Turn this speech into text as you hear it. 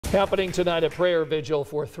Happening tonight, a prayer vigil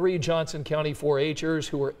for 3 Johnson County 4-H'ers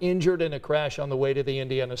who were injured in a crash on the way to the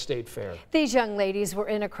Indiana State Fair. These young ladies were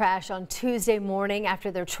in a crash on Tuesday morning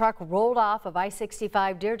after their truck rolled off of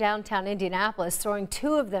I-65 near downtown Indianapolis, throwing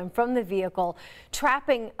 2 of them from the vehicle,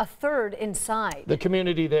 trapping a 3rd inside. The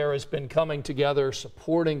community there has been coming together,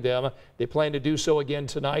 supporting them. They plan to do so again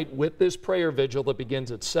tonight with this prayer vigil that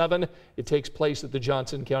begins at 7. It takes place at the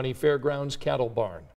Johnson County Fairgrounds Cattle Barn.